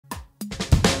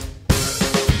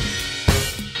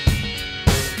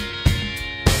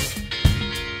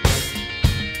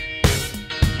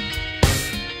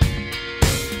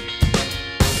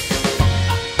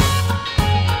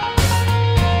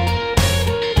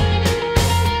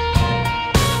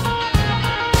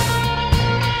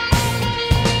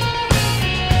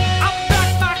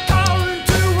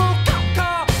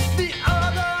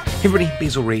Hey everybody,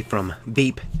 Basilray from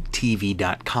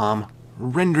VapeTV.com.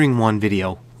 Rendering one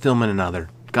video, filming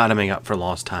another. Gotta make up for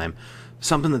lost time.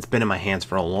 Something that's been in my hands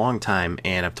for a long time,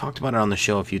 and I've talked about it on the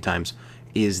show a few times,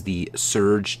 is the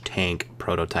Surge Tank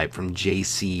prototype from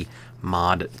JC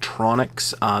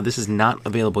ModTronics. This is not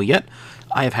available yet.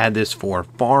 I have had this for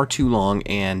far too long,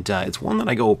 and it's one that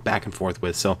I go back and forth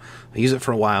with. So I use it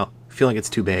for a while, feel like it's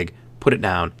too big, put it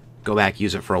down, go back,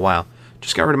 use it for a while.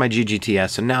 Just got rid of my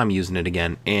GGTS, and now I'm using it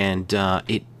again, and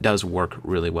it does work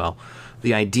really well.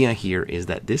 The idea here is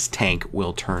that this tank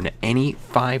will turn any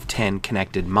 510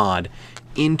 connected mod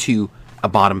into a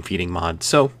bottom feeding mod.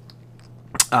 So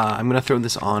I'm going to throw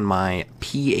this on my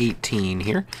P18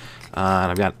 here,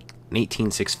 and I've got an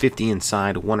 18650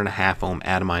 inside, 1.5 ohm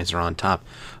atomizer on top.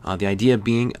 The idea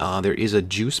being there is a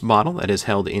juice bottle that is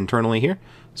held internally here,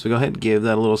 so go ahead and give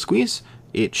that a little squeeze.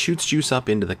 It shoots juice up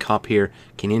into the cup here,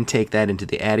 can intake that into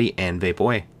the addy and vape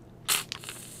away.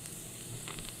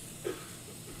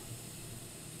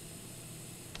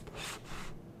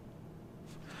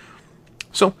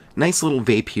 So, nice little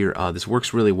vape here. This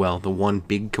works really well. The one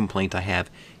big complaint I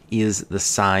have is the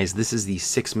size. This is the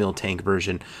 6mm tank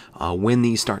version. When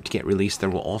these start to get released, there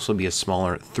will also be a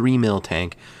smaller 3mm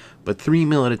tank. But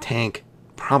 3mm at a tank,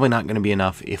 probably not going to be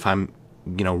enough if I'm,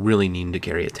 really needing to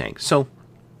carry a tank. So,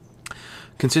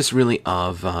 consists really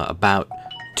of about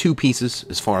 2 pieces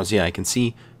as far as the eye can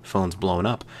see. Phone's blowing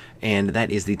up, and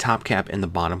that is the top cap and the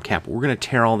bottom cap. We're going to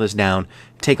tear all this down,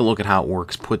 take a look at how it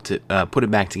works, put it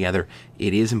back together.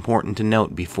 It is important to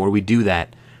note before we do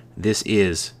that, this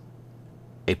is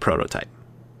a prototype.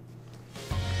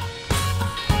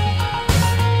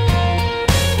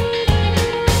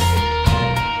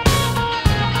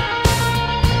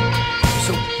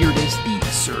 So here it is, the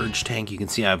Surge tank. You can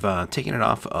see I've taken it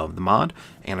off of the mod,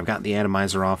 and I've got the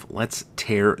atomizer off. Let's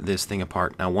tear this thing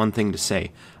apart. Now, one thing to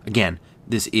say, again,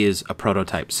 this is a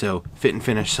prototype, so fit and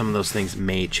finish, some of those things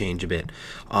may change a bit.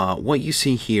 What you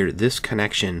see here, this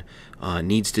connection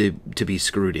needs to be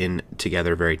screwed in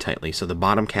together very tightly. So the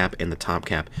bottom cap and the top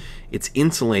cap, it's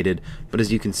insulated, but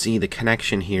as you can see, the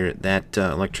connection here, that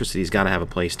electricity's got to have a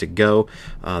place to go,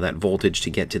 that voltage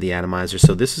to get to the atomizer.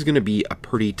 So this is going to be a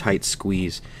pretty tight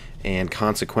squeeze, and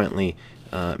consequently,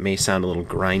 it may sound a little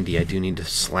grindy. I do need to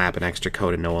slap an extra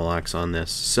coat of Noalox on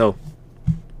this. So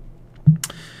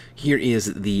here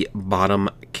is the bottom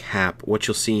cap. What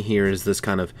you'll see here is this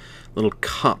kind of little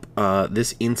cup.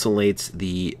 This insulates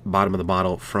the bottom of the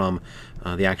bottle from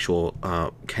the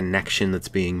actual connection that's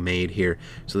being made here.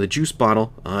 So the juice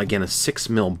bottle, again, a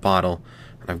 6mm bottle,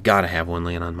 and I've got to have one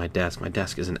laying on my desk. My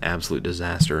desk is an absolute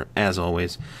disaster, as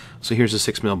always. So here's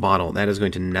a 6mm bottle. That is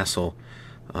going to nestle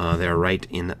there right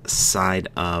inside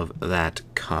of that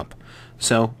cup.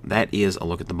 So that is a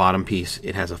look at the bottom piece.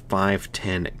 It has a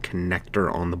 510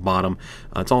 connector on the bottom.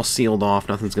 It's all sealed off.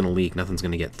 Nothing's going to leak. Nothing's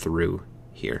going to get through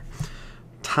here.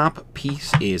 Top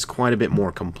piece is quite a bit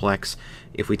more complex.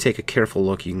 If we take a careful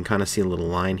look, you can kind of see a little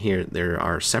line here. There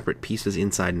are separate pieces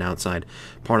inside and outside.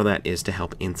 Part of that is to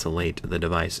help insulate the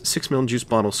device. 6mm juice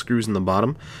bottle screws in the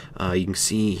bottom. You can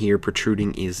see here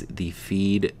protruding is the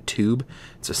feed tube.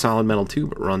 It's a solid metal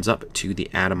tube. It runs up to the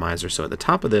atomizer. So at the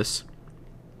top of this,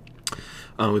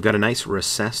 we've got a nice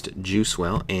recessed juice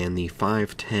well and the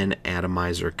 510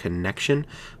 atomizer connection.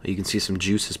 You can see some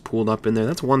juice is pooled up in there.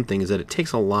 That's one thing, is that it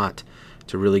takes a lot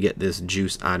to really get this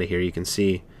juice out of here. You can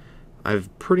see I've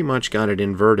pretty much got it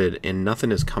inverted and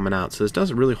nothing is coming out. So this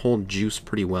does really hold juice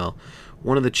pretty well.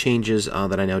 One of the changes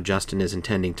that I know Justin is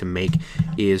intending to make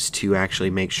is to actually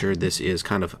make sure this is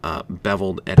kind of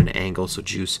beveled at an angle so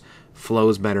juice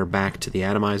flows better back to the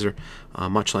atomizer.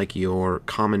 Much like your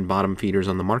common bottom feeders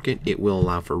on the market, it will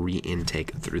allow for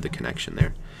re-intake through the connection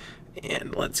there.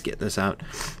 And let's get this out.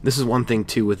 This is one thing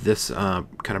too with this kind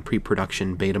of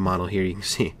pre-production beta model here. You can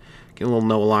see, get a little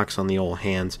Noalox on the old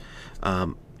hands.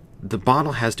 The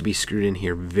bottle has to be screwed in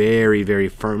here very, very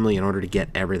firmly in order to get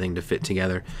everything to fit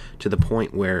together, to the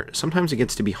point where sometimes it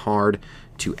gets to be hard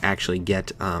to actually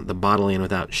get the bottle in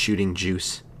without shooting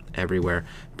juice everywhere.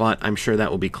 But I'm sure that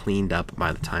will be cleaned up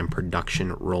by the time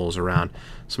production rolls around.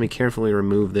 So let me carefully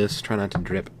remove this, try not to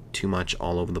drip too much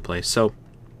all over the place. So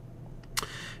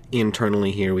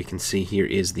internally here we can see here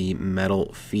is the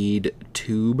metal feed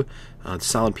tube. The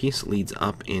solid piece leads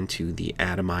up into the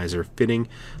atomizer fitting,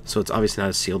 so it's obviously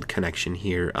not a sealed connection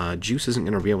here. Juice isn't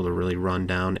going to be able to really run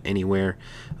down anywhere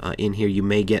in here. You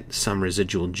may get some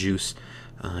residual juice,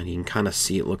 and you can kind of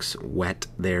see it looks wet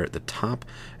there at the top,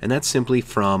 and that's simply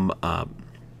from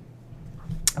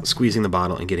squeezing the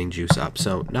bottle and getting juice up,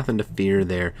 so nothing to fear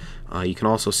there. You can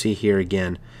also see here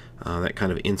again that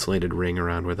kind of insulated ring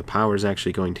around where the power is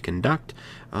actually going to conduct.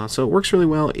 So it works really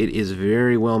well. It is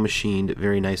very well machined,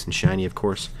 very nice and shiny, of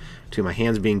course. To my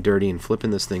hands being dirty and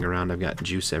flipping this thing around, I've got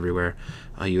juice everywhere.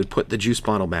 You would put the juice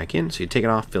bottle back in, so you take it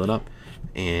off, fill it up,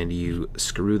 and you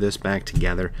screw this back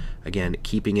together. Again,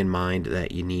 keeping in mind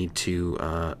that you need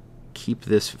to keep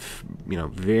this,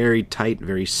 very tight,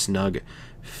 very snug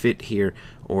fit here,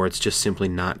 or it's just simply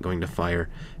not going to fire.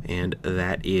 And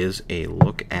that is a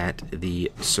look at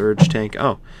the surge tank.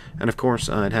 Oh, and of course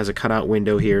it has a cutout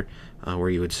window here where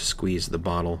you would squeeze the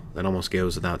bottle. That almost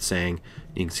goes without saying.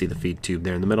 You can see the feed tube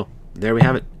there in the middle. There we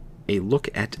have it, a look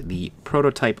at the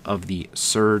prototype of the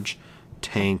surge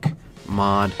tank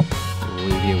mod. We'll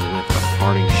leave you with a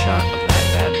parting shot of that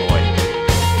bad boy.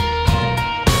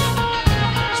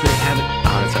 So there you have it.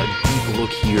 It's a deep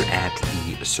look here at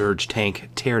the surge tank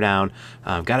teardown.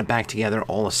 I've got it back together,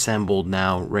 all assembled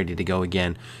now, ready to go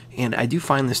again. And I do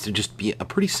find this to just be a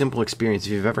pretty simple experience.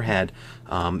 If you've ever had,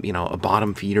 a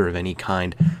bottom feeder of any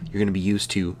kind, you're going to be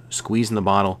used to squeezing the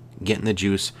bottle, getting the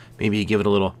juice, maybe you give it a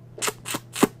little,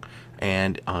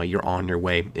 and you're on your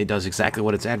way. It does exactly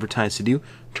what it's advertised to do.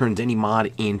 Turns any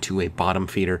mod into a bottom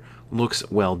feeder. Looks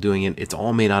well doing it. It's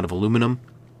all made out of aluminum.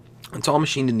 It's all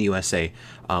machined in the USA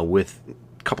with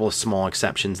a couple of small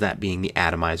exceptions, that being the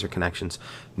atomizer connections.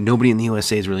 Nobody in the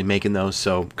USA is really making those,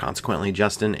 so consequently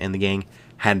Justin and the gang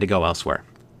had to go elsewhere.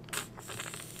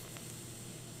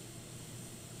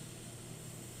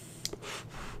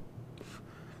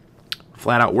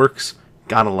 Flat out works.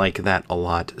 Gotta like that a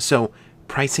lot. So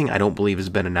pricing, I don't believe, has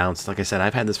been announced. Like I said,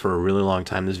 I've had this for a really long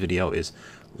time. This video is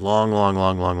long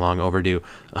overdue.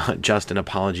 Justin,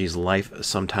 apologies. Life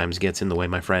sometimes gets in the way,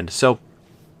 my friend. So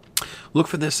look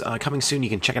for this coming soon. You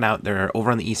can check it out. They're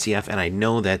over on the ECF, and I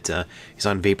know that he's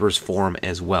on Vapor's forum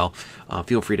as well.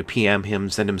 Feel free to PM him,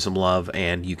 send him some love,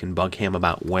 and you can bug him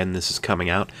about when this is coming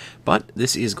out. But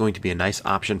this is going to be a nice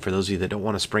option for those of you that don't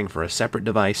want to spring for a separate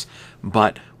device,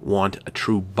 but want a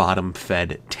true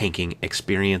bottom-fed tanking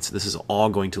experience. This is all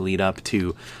going to lead up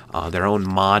to their own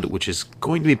mod, which is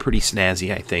going to be pretty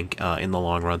snazzy, I think, in the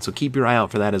long run. So keep your eye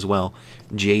out for that as well.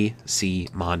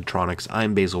 JC ModTronics.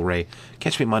 I'm Basilray.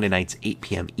 Catch me Monday nights, 8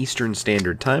 p.m. Eastern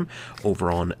Standard Time,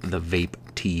 over on the Vape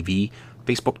TV,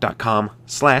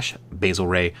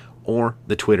 facebook.com/Basilray, or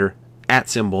the Twitter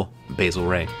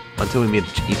 @Basilray. Until we meet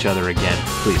each other again,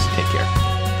 please take care.